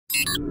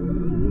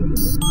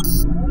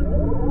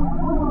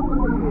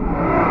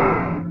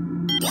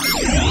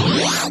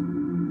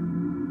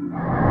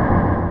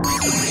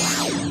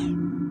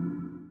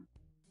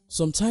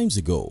Some times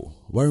ago,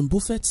 Warren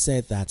Buffett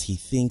said that he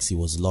thinks he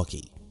was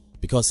lucky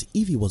because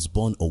if he was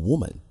born a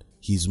woman,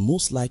 he's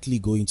most likely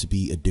going to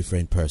be a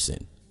different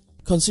person,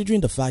 considering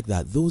the fact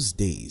that those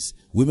days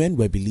women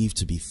were believed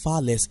to be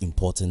far less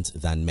important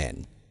than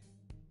men.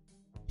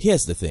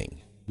 Here's the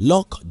thing,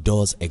 luck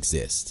does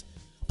exist,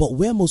 but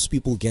where most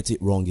people get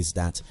it wrong is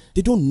that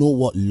they don't know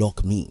what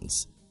luck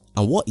means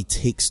and what it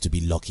takes to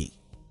be lucky.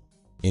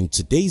 In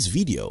today's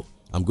video,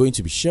 I'm going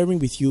to be sharing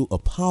with you a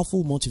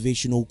powerful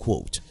motivational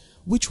quote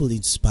which will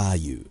inspire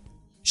you,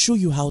 show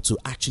you how to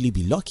actually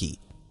be lucky,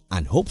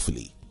 and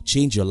hopefully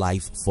change your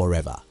life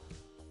forever.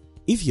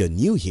 If you're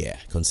new here,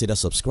 consider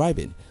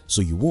subscribing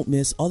so you won't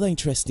miss other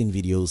interesting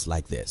videos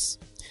like this.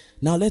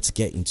 Now let's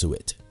get into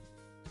it.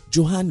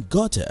 Johann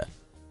Goethe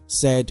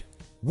said,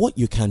 "What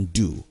you can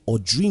do or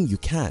dream you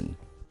can,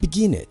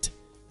 begin it.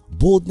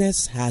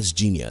 Boldness has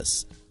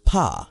genius,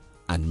 power,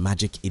 and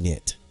magic in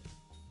it."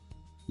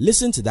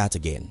 Listen to that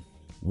again.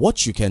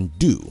 What you can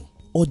do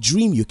or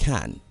dream you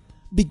can,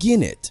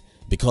 begin it,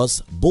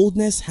 because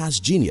boldness has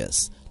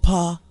genius,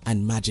 power,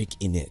 and magic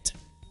in it.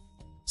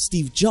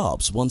 Steve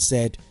Jobs once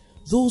said,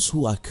 "Those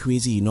who are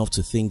crazy enough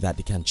to think that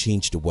they can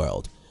change the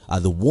world are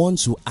the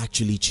ones who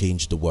actually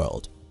change the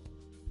world."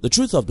 The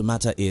truth of the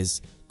matter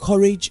is,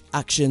 courage,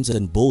 actions,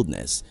 and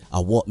boldness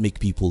are what make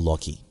people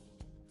lucky.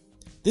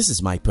 This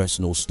is my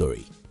personal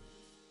story.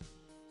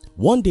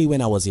 One day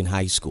when I was in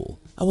high school,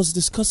 I was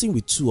discussing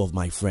with two of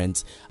my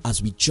friends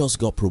as we just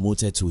got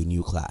promoted to a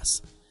new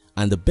class.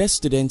 And the best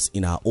students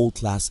in our old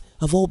class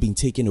have all been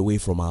taken away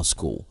from our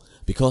school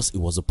because it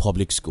was a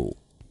public school.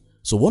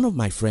 So one of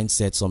my friends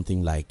said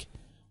something like,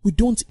 "We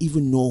don't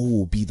even know who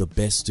will be the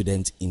best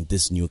student in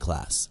this new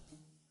class."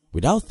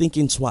 Without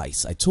thinking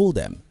twice, I told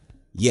them,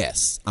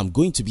 "Yes, I'm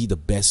going to be the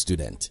best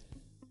student."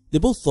 They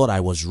both thought I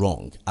was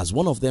wrong, as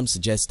one of them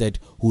suggested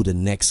who the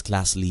next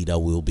class leader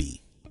will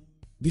be.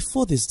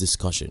 Before this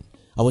discussion,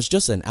 I was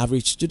just an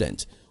average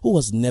student who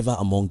was never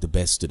among the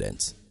best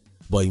students.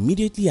 But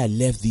immediately I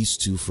left these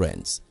two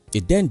friends,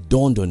 it then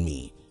dawned on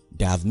me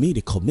that I've made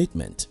a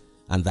commitment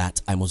and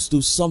that I must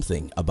do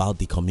something about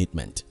the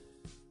commitment.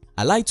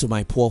 I lied to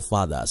my poor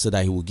father so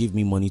that he would give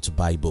me money to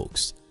buy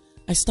books.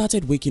 I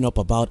started waking up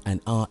about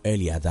an hour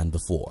earlier than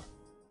before.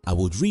 I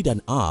would read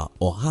an hour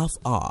or half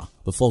hour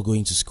before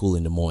going to school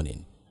in the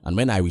morning, and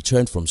when I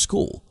returned from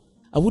school,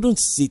 I wouldn't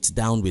sit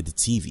down with the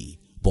TV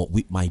but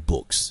with my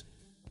books.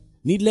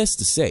 Needless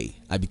to say,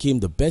 I became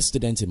the best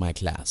student in my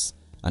class.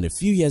 And a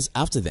few years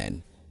after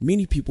then,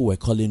 many people were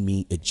calling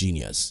me a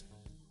genius,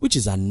 which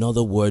is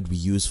another word we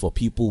use for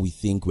people we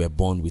think were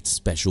born with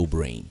special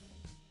brain.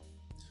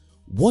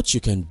 What you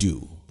can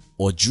do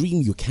or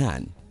dream you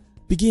can,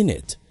 begin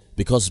it,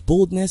 because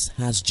boldness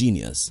has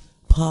genius,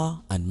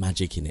 power, and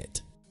magic in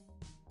it.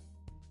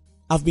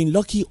 I've been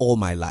lucky all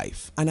my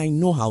life and I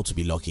know how to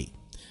be lucky.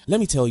 Let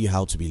me tell you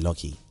how to be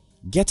lucky.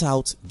 Get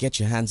out,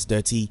 get your hands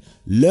dirty,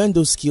 learn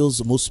those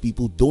skills most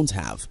people don't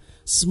have.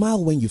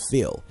 Smile when you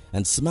fail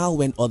and smile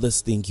when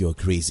others think you're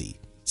crazy.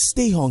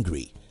 Stay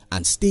hungry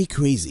and stay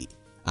crazy,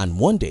 and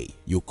one day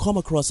you'll come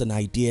across an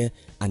idea,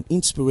 an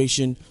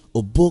inspiration,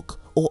 a book,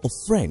 or a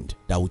friend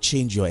that will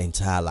change your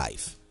entire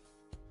life.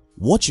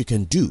 What you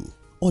can do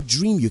or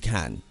dream you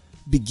can,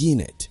 begin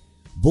it.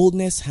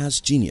 Boldness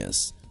has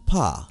genius,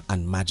 power,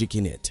 and magic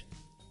in it.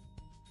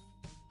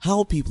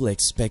 How people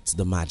expect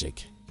the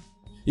magic.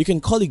 You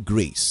can call it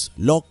grace,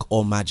 luck,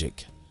 or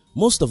magic.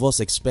 Most of us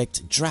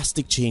expect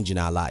drastic change in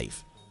our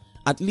life.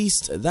 At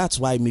least that's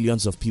why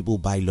millions of people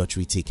buy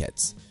lottery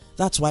tickets.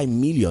 That's why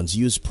millions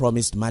use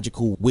promised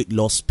magical weight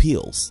loss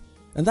pills.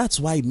 And that's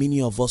why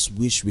many of us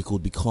wish we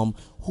could become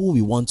who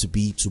we want to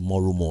be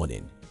tomorrow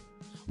morning.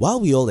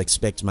 While we all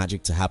expect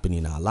magic to happen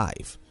in our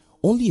life,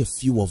 only a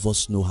few of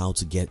us know how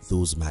to get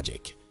those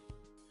magic.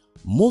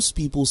 Most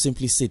people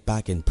simply sit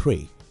back and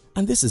pray,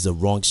 and this is a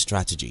wrong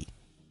strategy.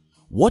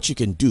 What you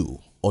can do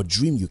or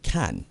dream you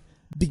can,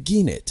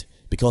 begin it,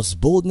 because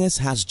boldness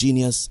has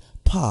genius,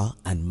 power,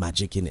 and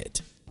magic in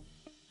it.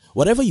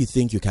 Whatever you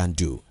think you can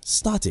do,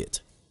 start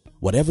it.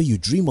 Whatever you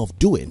dream of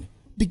doing,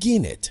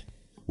 begin it.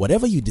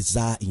 Whatever you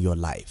desire in your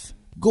life,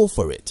 go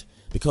for it,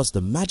 because the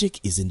magic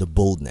is in the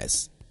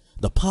boldness.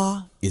 The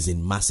power is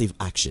in massive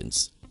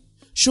actions.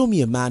 Show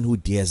me a man who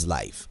dares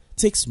life,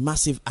 takes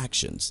massive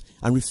actions,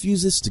 and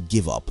refuses to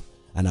give up,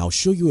 and I'll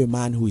show you a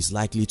man who is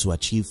likely to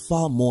achieve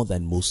far more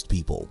than most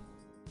people.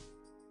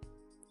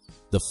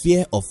 The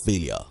fear of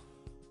failure.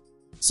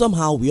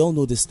 Somehow we all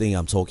know this thing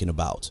I'm talking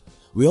about.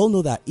 We all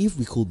know that if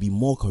we could be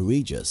more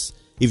courageous,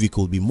 if we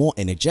could be more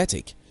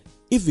energetic,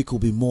 if we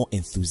could be more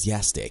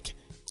enthusiastic,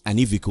 and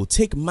if we could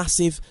take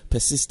massive,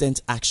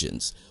 persistent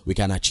actions, we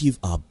can achieve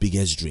our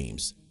biggest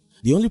dreams.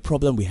 The only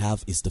problem we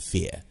have is the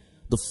fear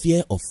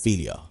of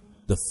failure,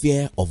 the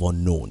fear of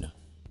unknown.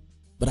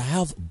 But I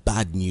have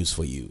bad news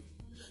for you.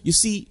 You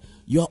see,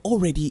 you are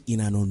already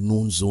in an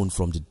unknown zone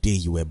from the day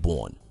you were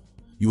born.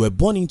 You were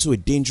born into a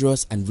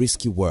dangerous and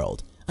risky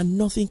world, and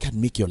nothing can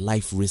make your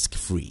life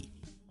risk-free.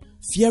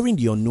 Fearing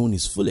the unknown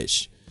is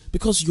foolish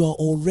because you are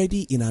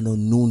already in an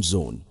unknown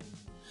zone.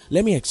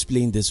 Let me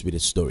explain this with a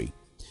story.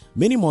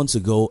 Many months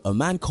ago, a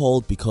man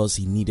called because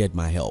he needed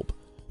my help.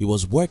 He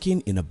was working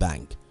in a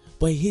bank,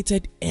 but he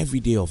hated every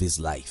day of his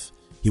life.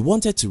 He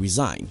wanted to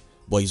resign,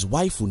 but his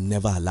wife would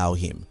never allow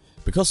him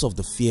because of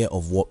the fear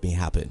of what may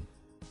happen.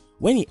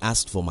 When he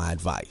asked for my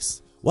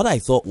advice, what I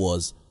thought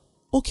was,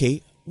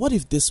 okay, what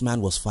if this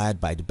man was fired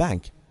by the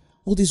bank?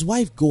 Would his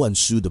wife go and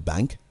sue the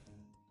bank?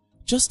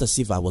 Just as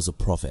if I was a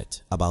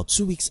prophet, about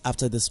 2 weeks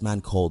after this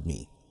man called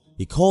me,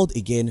 he called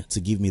again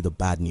to give me the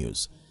bad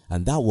news,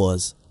 and that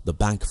was the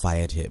bank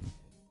fired him.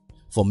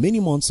 For many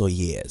months or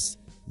years,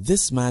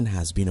 this man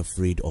has been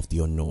afraid of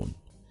the unknown.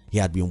 He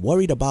had been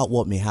worried about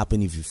what may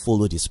happen if he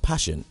followed his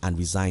passion and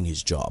resigned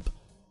his job.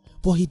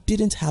 But he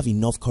didn't have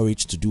enough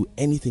courage to do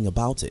anything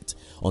about it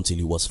until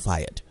he was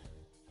fired.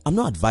 I'm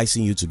not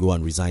advising you to go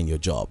and resign your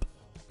job.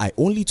 I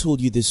only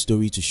told you this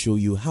story to show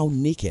you how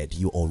naked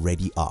you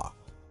already are.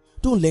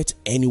 Don't let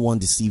anyone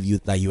deceive you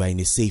that you are in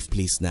a safe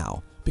place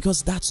now,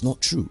 because that's not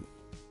true.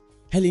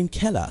 Helen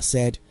Keller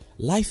said,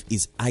 life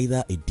is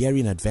either a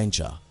daring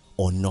adventure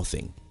or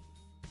nothing.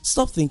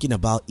 Stop thinking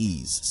about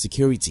ease,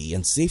 security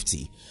and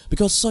safety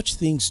because such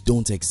things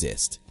don't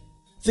exist.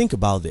 Think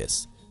about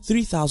this.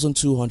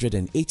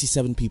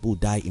 3,287 people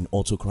die in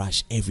auto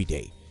crash every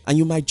day, and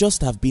you might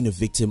just have been a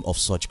victim of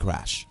such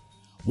crash.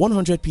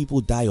 100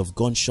 people die of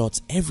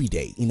gunshots every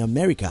day in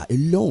America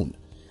alone,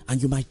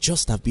 and you might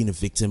just have been a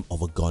victim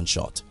of a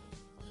gunshot.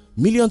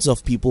 Millions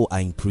of people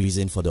are in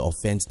prison for the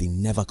offense they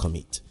never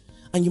commit,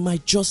 and you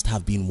might just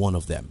have been one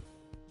of them.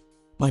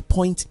 My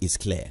point is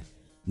clear.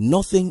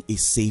 Nothing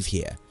is safe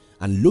here,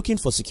 and looking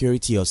for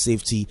security or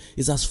safety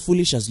is as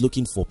foolish as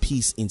looking for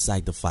peace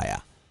inside the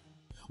fire.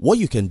 What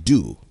you can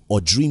do or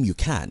dream you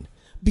can,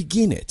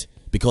 begin it,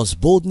 because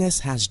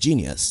boldness has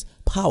genius,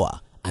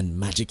 power and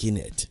magic in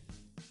it.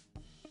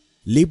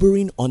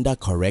 Laboring under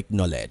correct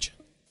knowledge.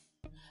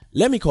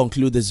 Let me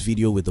conclude this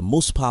video with the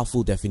most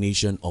powerful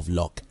definition of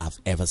luck I've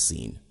ever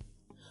seen.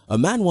 A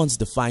man once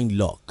defined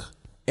luck,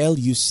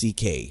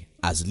 L-U-C-K,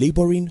 as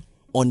laboring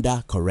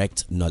under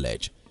correct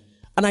knowledge.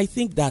 And I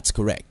think that's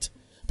correct,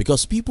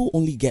 because people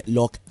only get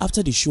luck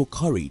after they show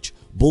courage,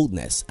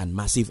 boldness and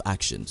massive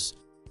actions.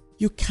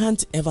 You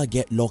can't ever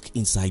get luck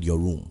inside your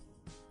room.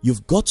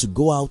 You've got to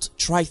go out,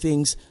 try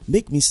things,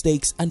 make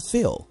mistakes and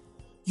fail.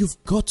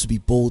 You've got to be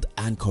bold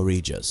and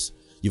courageous.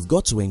 You've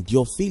got to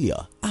endure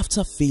failure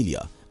after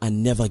failure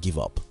and never give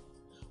up.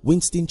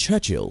 Winston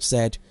Churchill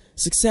said,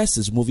 success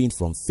is moving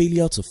from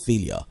failure to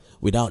failure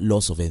without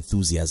loss of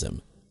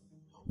enthusiasm.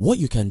 What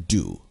you can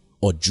do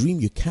or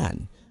dream you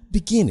can,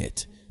 begin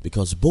it,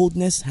 because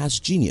boldness has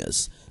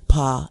genius,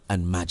 power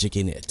and magic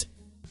in it.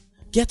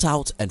 Get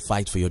out and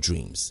fight for your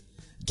dreams.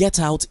 Get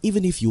out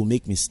even if you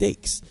make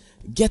mistakes.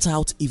 Get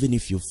out even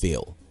if you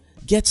fail.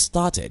 Get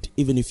started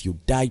even if you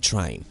die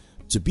trying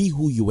to be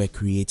who you were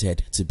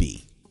created to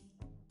be.